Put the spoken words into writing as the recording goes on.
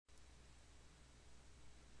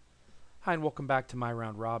Hi, and welcome back to My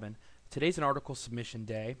Round Robin. Today's an article submission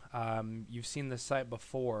day. You've seen this site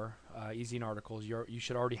before, Ezine articles. You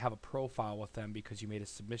should already have a profile with them because you made a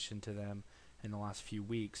submission to them in the last few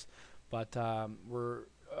weeks. But we're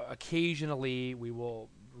occasionally we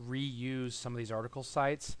will reuse some of these article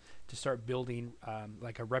sites to start building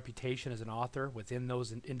like a reputation as an author within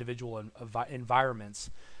those individual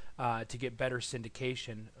environments to get better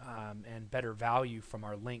syndication and better value from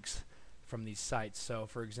our links from these sites. So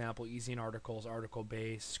for example, Ezine articles, article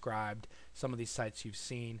base, scribed, some of these sites you've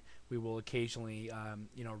seen, we will occasionally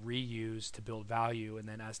reuse to build value, and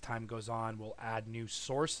then as time goes on we'll add new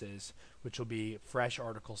sources which will be fresh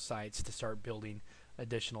article sites to start building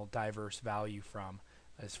additional diverse value from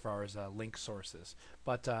as far as link sources.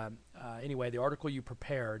 But anyway, the article you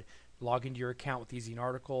prepared, log into your account with Ezine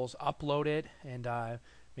articles, upload it, and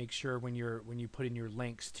make sure when you put in your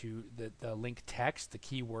links to the link text, the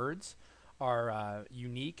keywords are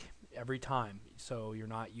unique every time, so you're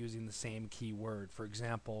not using the same keyword. For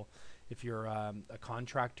example, if you're a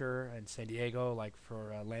contractor in San Diego, like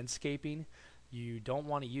for landscaping, you don't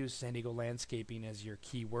want to use San Diego landscaping as your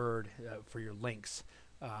keyword for your links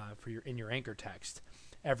in your anchor text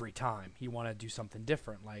every time. You want to do something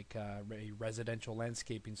different, like residential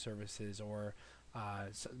landscaping services, or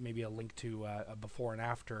maybe a link to a before and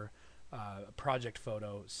after project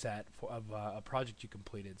photo set of a project you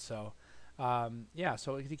completed. So yeah,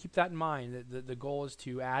 so to keep that in mind, the goal is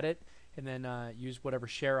to add it and then use whatever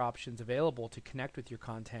share options available to connect with your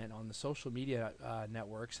content on the social media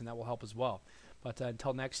networks, and that will help as well. But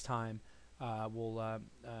until next time, we'll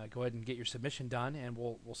go ahead and get your submission done, and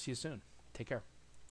we'll see you soon. Take care.